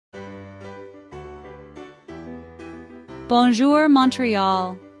Bonjour,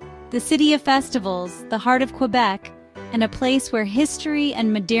 Montreal, the city of festivals, the heart of Quebec, and a place where history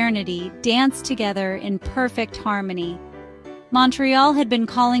and modernity dance together in perfect harmony. Montreal had been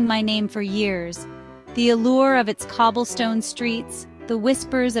calling my name for years. The allure of its cobblestone streets, the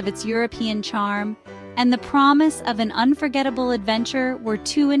whispers of its European charm, and the promise of an unforgettable adventure were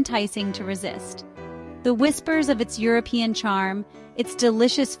too enticing to resist. The whispers of its European charm, its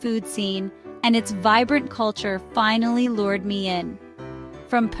delicious food scene, and its vibrant culture finally lured me in.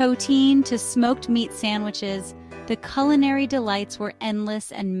 From poutine to smoked meat sandwiches, the culinary delights were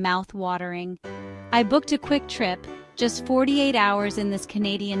endless and mouth-watering. I booked a quick trip, just 48 hours in this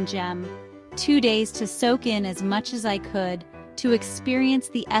Canadian gem, 2 days to soak in as much as I could, to experience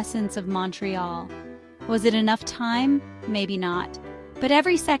the essence of Montreal. Was it enough time? Maybe not. But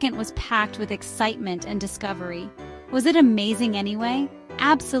every second was packed with excitement and discovery. Was it amazing anyway?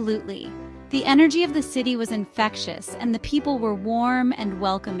 Absolutely. The energy of the city was infectious, and the people were warm and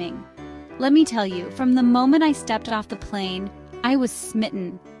welcoming. Let me tell you, from the moment I stepped off the plane, I was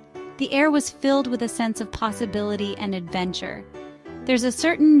smitten. The air was filled with a sense of possibility and adventure. There's a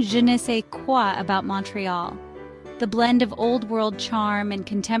certain je ne sais quoi about Montreal. The blend of old-world charm and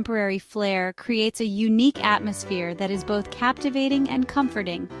contemporary flair creates a unique atmosphere that is both captivating and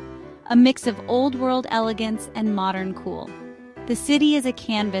comforting, a mix of old-world elegance and modern cool. The city is a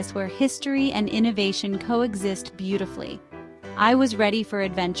canvas where history and innovation coexist beautifully. I was ready for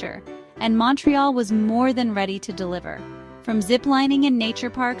adventure, and Montreal was more than ready to deliver. From ziplining in nature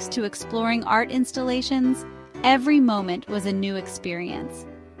parks to exploring art installations, every moment was a new experience.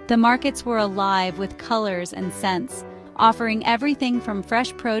 The markets were alive with colors and scents, offering everything from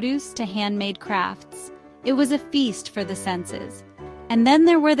fresh produce to handmade crafts. It was a feast for the senses. And then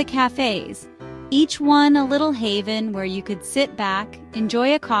there were the cafes, each one a little haven where you could sit back,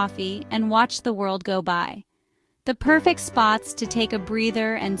 enjoy a coffee, and watch the world go by. The perfect spots to take a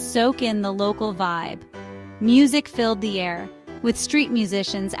breather and soak in the local vibe. Music filled the air, with street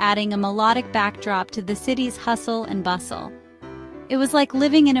musicians adding a melodic backdrop to the city's hustle and bustle. It was like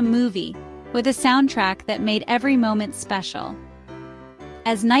living in a movie, with a soundtrack that made every moment special.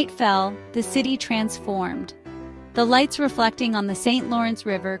 As night fell, the city transformed. The lights reflecting on the St. Lawrence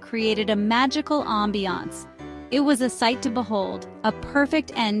River created a magical ambiance. It was a sight to behold, a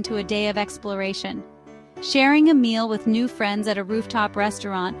perfect end to a day of exploration. Sharing a meal with new friends at a rooftop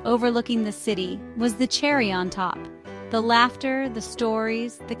restaurant overlooking the city was the cherry on top. The laughter, the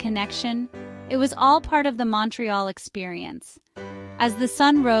stories, the connection, it was all part of the Montreal experience. As the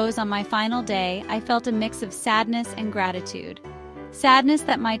sun rose on my final day, I felt a mix of sadness and gratitude. Sadness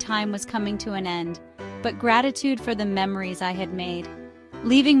that my time was coming to an end, but gratitude for the memories I had made.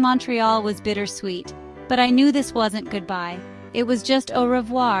 Leaving Montreal was bittersweet, but I knew this wasn't goodbye. It was just au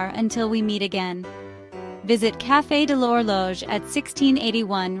revoir until we meet again. Visit Café de l'Horloge at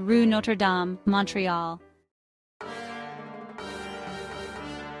 1681 Rue Notre-Dame, Montreal.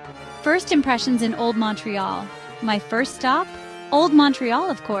 First impressions in Old Montreal. My first stop? Old Montreal,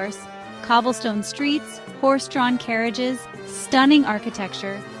 of course. Cobblestone streets, horse-drawn carriages, stunning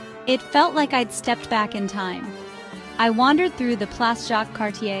architecture. It felt like I'd stepped back in time. I wandered through the Place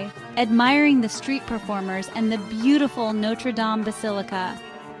Jacques-Cartier, admiring the street performers and the beautiful Notre-Dame Basilica.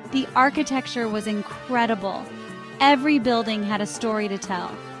 The architecture was incredible. Every building had a story to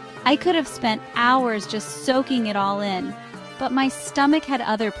tell. I could have spent hours just soaking it all in, but my stomach had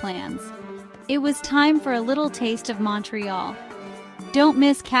other plans. It was time for a little taste of Montreal. Don't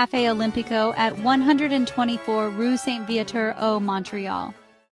miss Café Olympico at 124 Rue Saint-Viateur au Montreal.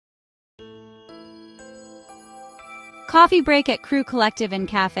 Coffee break at Crew Collective and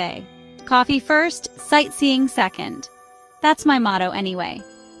Cafe. Coffee first, sightseeing second. That's my motto anyway.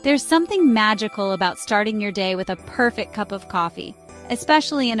 There's something magical about starting your day with a perfect cup of coffee,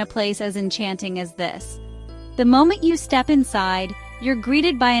 especially in a place as enchanting as this. The moment you step inside, you're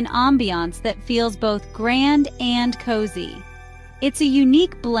greeted by an ambiance that feels both grand and cozy. It's a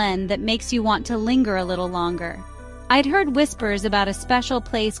unique blend that makes you want to linger a little longer. I'd heard whispers about a special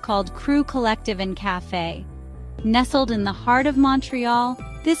place called Crew Collective and Cafe. Nestled in the heart of Montreal,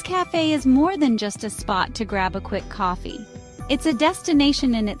 this cafe is more than just a spot to grab a quick coffee. It's a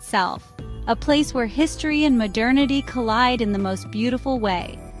destination in itself, a place where history and modernity collide in the most beautiful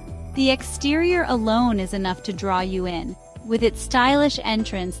way. The exterior alone is enough to draw you in, with its stylish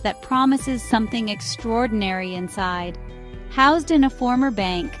entrance that promises something extraordinary inside. Housed in a former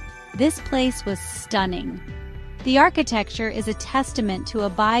bank, this place was stunning. The architecture is a testament to a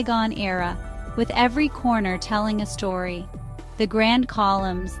bygone era, with every corner telling a story. The grand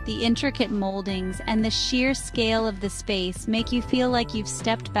columns, the intricate moldings, and the sheer scale of the space make you feel like you've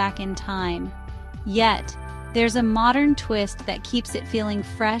stepped back in time. Yet, There's a modern twist that keeps it feeling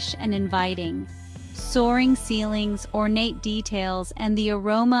fresh and inviting. Soaring ceilings, ornate details, and the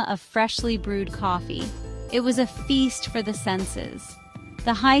aroma of freshly brewed coffee. It was a feast for the senses.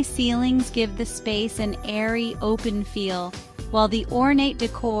 The high ceilings give the space an airy, open feel, while the ornate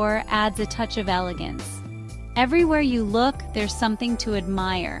decor adds a touch of elegance. Everywhere you look, there's something to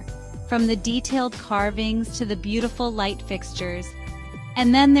admire, from the detailed carvings to the beautiful light fixtures.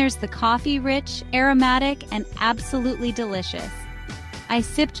 And then there's the coffee, rich, aromatic, and absolutely delicious. I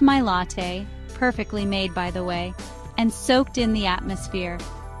sipped my latte, perfectly made by the way, and soaked in the atmosphere.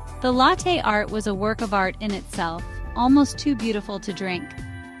 The latte art was a work of art in itself, almost too beautiful to drink.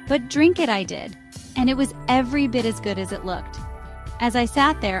 But drink it I did, and it was every bit as good as it looked. As I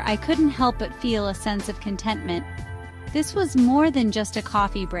sat there, I couldn't help but feel a sense of contentment. This was more than just a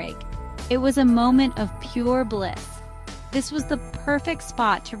coffee break. It was a moment of pure bliss. This was the perfect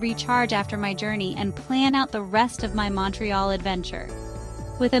spot to recharge after my journey and plan out the rest of my Montreal adventure.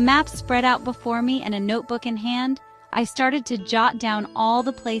 With a map spread out before me and a notebook in hand, I started to jot down all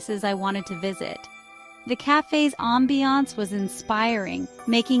the places I wanted to visit. The cafe's ambiance was inspiring,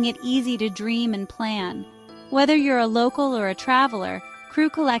 making it easy to dream and plan. Whether you're a local or a traveler, Crew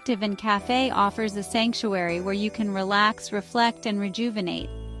Collective and Cafe offers a sanctuary where you can relax, reflect, and rejuvenate.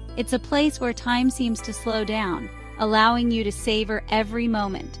 It's a place where time seems to slow down, allowing you to savor every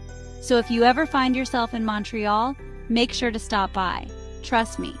moment. So if you ever find yourself in Montreal, make sure to stop by.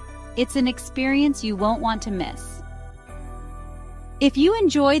 Trust me, it's an experience you won't want to miss. If you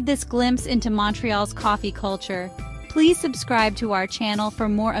enjoyed this glimpse into Montreal's coffee culture, please subscribe to our channel for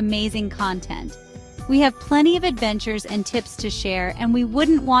more amazing content. We have plenty of adventures and tips to share, and we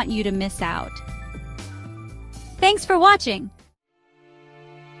wouldn't want you to miss out. Thanks for watching!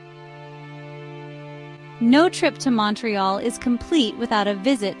 No trip to Montreal is complete without a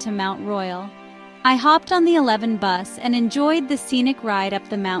visit to Mount Royal. I hopped on the 11 bus and enjoyed the scenic ride up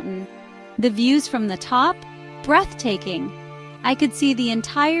the mountain. The views from the top? Breathtaking! I could see the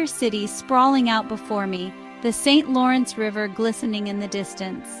entire city sprawling out before me, the St. Lawrence River glistening in the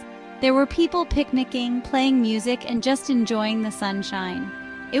distance. There were people picnicking, playing music, and just enjoying the sunshine.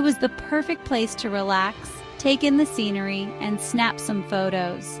 It was the perfect place to relax, take in the scenery, and snap some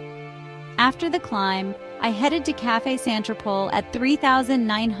photos. After the climb, I headed to Café Saint-Tropol at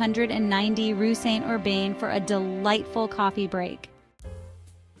 3990 Rue Saint-Urbain for a delightful coffee break.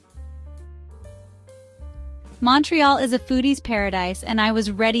 Montreal is a foodie's paradise, and I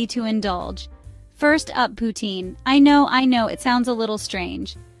was ready to indulge. First up, poutine. I know, it sounds a little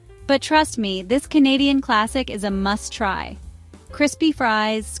strange. But trust me, this Canadian classic is a must-try. Crispy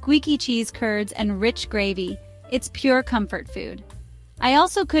fries, squeaky cheese curds, and rich gravy. It's pure comfort food. I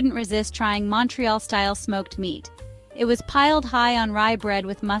also couldn't resist trying Montreal-style smoked meat. It was piled high on rye bread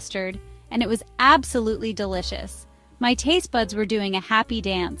with mustard, and it was absolutely delicious. My taste buds were doing a happy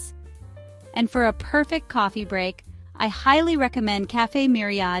dance. And for a perfect coffee break, I highly recommend Café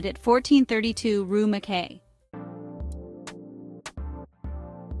Myriad at 1432 Rue Mackay.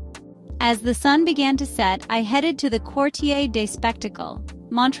 As the sun began to set, I headed to the Quartier des Spectacles,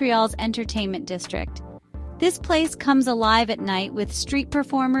 Montreal's entertainment district. This place comes alive at night with street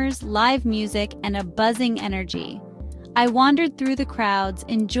performers, live music, and a buzzing energy. I wandered through the crowds,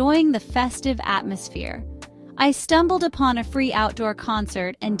 enjoying the festive atmosphere. I stumbled upon a free outdoor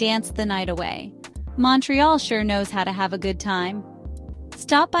concert and danced the night away. Montreal sure knows how to have a good time.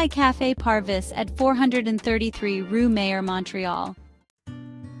 Stop by Café Parvis at 433 Rue Mayor, Montreal.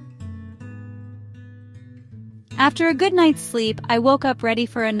 After a good night's sleep, I woke up ready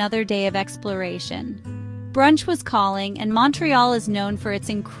for another day of exploration. Brunch was calling, and Montreal is known for its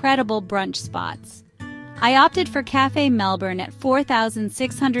incredible brunch spots. I opted for Café Melbourne at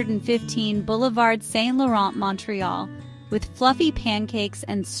 4615 Boulevard Saint-Laurent, Montreal, with fluffy pancakes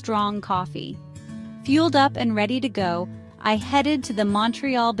and strong coffee. Fueled up and ready to go, I headed to the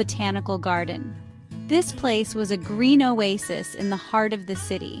Montreal Botanical Garden. This place was a green oasis in the heart of the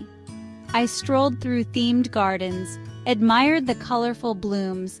city. I strolled through themed gardens, admired the colorful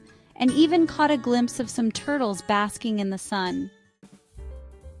blooms, and even caught a glimpse of some turtles basking in the sun.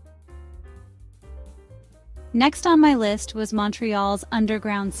 Next on my list was Montreal's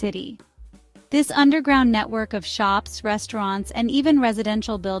Underground City. This underground network of shops, restaurants, and even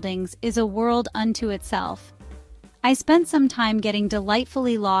residential buildings is a world unto itself. I spent some time getting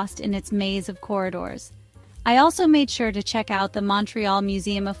delightfully lost in its maze of corridors. I also made sure to check out the Montreal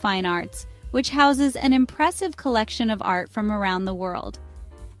Museum of Fine Arts, which houses an impressive collection of art from around the world.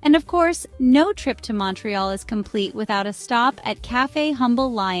 And of course, no trip to Montreal is complete without a stop at Café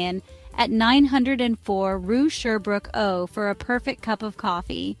Humble Lion at 904 Rue Sherbrooke O for a perfect cup of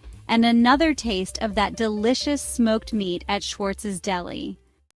coffee and another taste of that delicious smoked meat at Schwartz's Deli.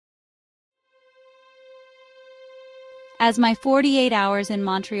 As my 48 hours in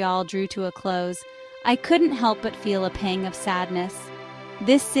Montreal drew to a close, I couldn't help but feel a pang of sadness.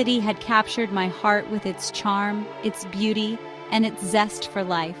 This city had captured my heart with its charm, its beauty, and its zest for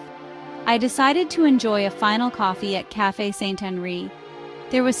life. I decided to enjoy a final coffee at Café Saint-Henri.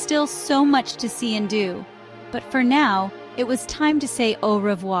 There was still so much to see and do, but for now, it was time to say au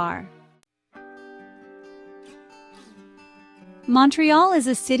revoir. Montreal is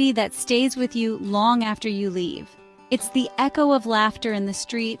a city that stays with you long after you leave. It's the echo of laughter in the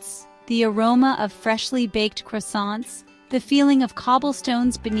streets, the aroma of freshly baked croissants, the feeling of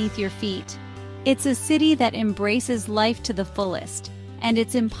cobblestones beneath your feet. It's a city that embraces life to the fullest, and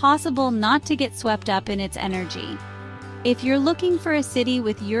it's impossible not to get swept up in its energy. If you're looking for a city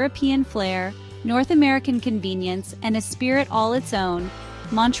with European flair, North American convenience, and a spirit all its own,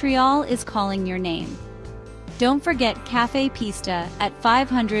 Montreal is calling your name. Don't forget Café Pista at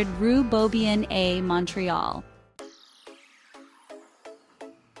 500 Rue Beaubien A, Montreal.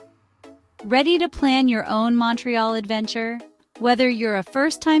 Ready to plan your own Montreal adventure? Whether you're a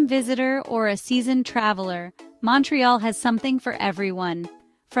first-time visitor or a seasoned traveler, Montreal has something for everyone.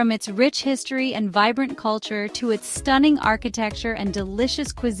 From its rich history and vibrant culture to its stunning architecture and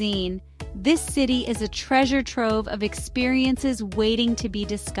delicious cuisine, this city is a treasure trove of experiences waiting to be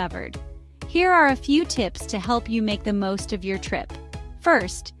discovered. Here are a few tips to help you make the most of your trip.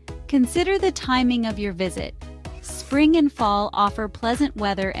 First, consider the timing of your visit. Spring and fall offer pleasant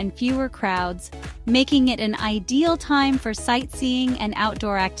weather and fewer crowds, making it an ideal time for sightseeing and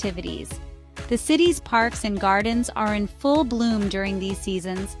outdoor activities. The city's parks and gardens are in full bloom during these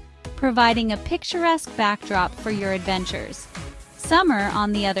seasons, providing a picturesque backdrop for your adventures. Summer,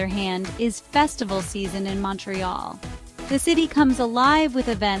 on the other hand, is festival season in Montreal. The city comes alive with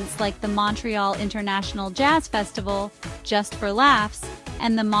events like the Montreal International Jazz Festival, Just for Laughs,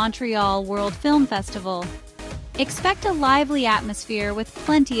 and the Montreal World Film Festival. Expect a lively atmosphere with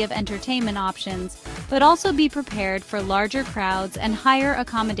plenty of entertainment options, but also be prepared for larger crowds and higher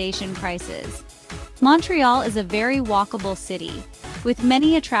accommodation prices. Montreal is a very walkable city, with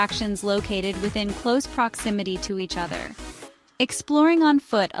many attractions located within close proximity to each other. Exploring on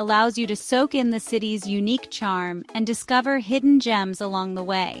foot allows you to soak in the city's unique charm and discover hidden gems along the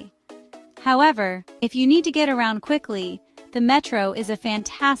way. However, if you need to get around quickly, the metro is a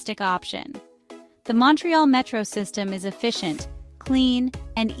fantastic option. The Montreal metro system is efficient, clean,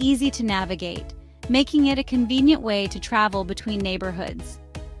 and easy to navigate, making it a convenient way to travel between neighborhoods.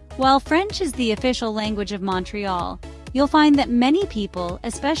 While French is the official language of Montreal, you'll find that many people,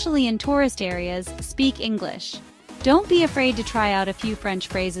 especially in tourist areas, speak English. Don't be afraid to try out a few French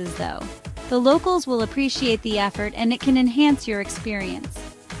phrases, though. The locals will appreciate the effort and it can enhance your experience.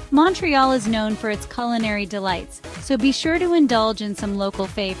 Montreal is known for its culinary delights, so be sure to indulge in some local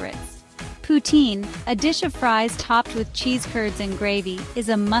favorites. Poutine, a dish of fries topped with cheese curds and gravy, is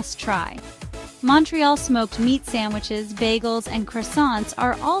a must-try. Montreal smoked meat sandwiches, bagels, and croissants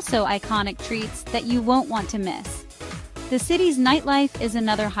are also iconic treats that you won't want to miss. The city's nightlife is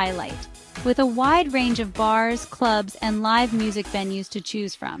another highlight, with a wide range of bars, clubs, and live music venues to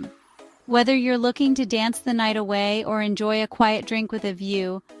choose from. Whether you're looking to dance the night away or enjoy a quiet drink with a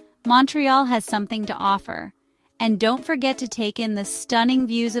view, Montreal has something to offer. And don't forget to take in the stunning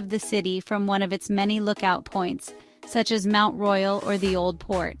views of the city from one of its many lookout points, such as Mount Royal or the Old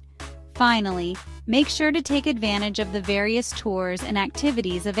Port. Finally, make sure to take advantage of the various tours and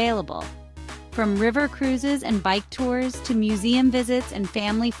activities available. From river cruises and bike tours to museum visits and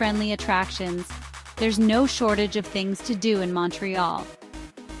family-friendly attractions, there's no shortage of things to do in Montreal.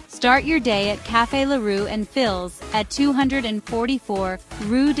 Start your day at Café Leroux and Phil's at 244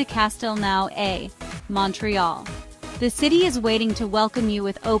 Rue de Castelnau A, Montreal. The city is waiting to welcome you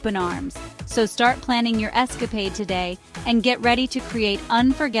with open arms, so start planning your escapade today and get ready to create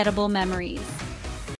unforgettable memories.